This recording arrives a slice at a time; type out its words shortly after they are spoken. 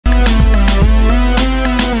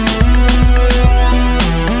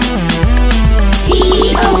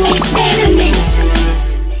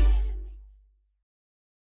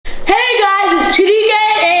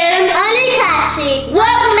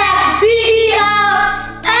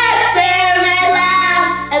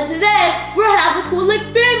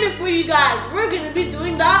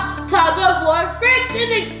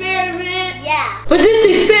For this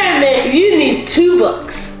experiment, you need 2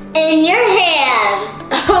 books. In your hands.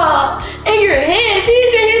 Oh, in your hands. You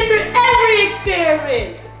need your hands for every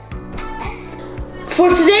experiment. For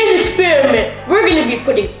today's experiment, we're going to be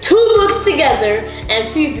putting 2 books together and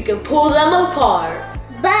see if we can pull them apart.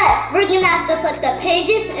 But we're going to have to put the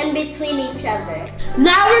pages in between each other.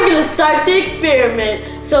 Now we're going to start the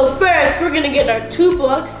experiment. So first, we're going to get our 2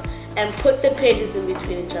 books and put the pages in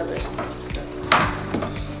between each other.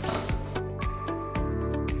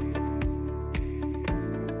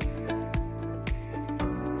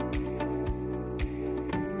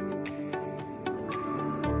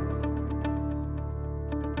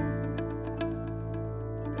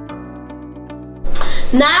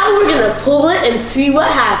 Now we're gonna pull it and see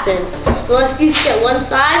what happens. So let's each get one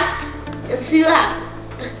side and see what happens.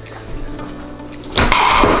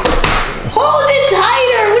 Hold it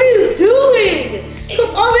tighter, what are you doing?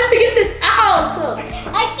 Come on, we have to get this out.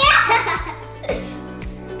 I can't.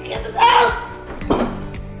 Get this out.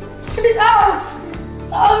 Get it out.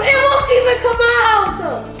 Oh, it won't even come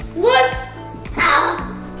out. What?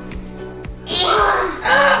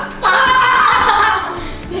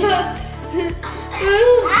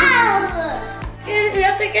 You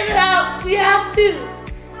have to get it out. You have to. Get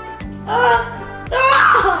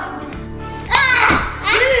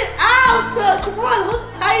it out. Come on, look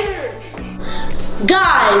tighter.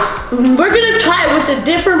 Guys, we're gonna try it with a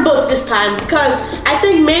different book this time because I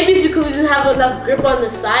think maybe it's because we didn't have enough grip on the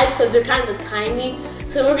sides because they're kind of tiny.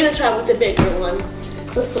 So we're gonna try with the bigger one.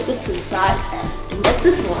 Let's put this to the side and get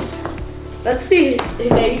this one. Let's see.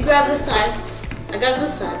 Okay, you grab this side. I got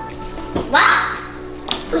this side. What?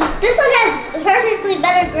 This one has perfectly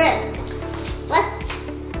better grip. Let's.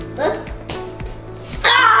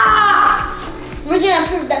 We're gonna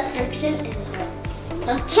improve that friction.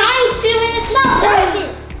 I'm trying to, and it's not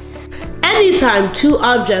working. Anytime 2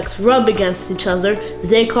 objects rub against each other,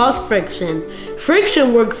 they cause friction.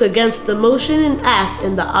 Friction works against the motion and acts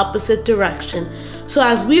in the opposite direction. So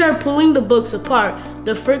as we are pulling the books apart,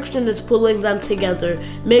 the friction is pulling them together,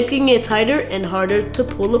 making it tighter and harder to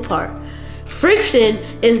pull apart. Friction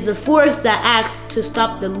is the force that acts to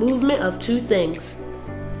stop the movement of 2 things.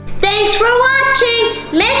 Thanks for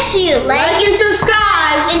watching. Make sure you like and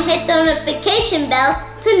subscribe and hit the notification bell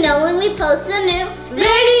to know when we post a new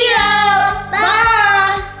video.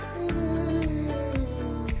 Bye.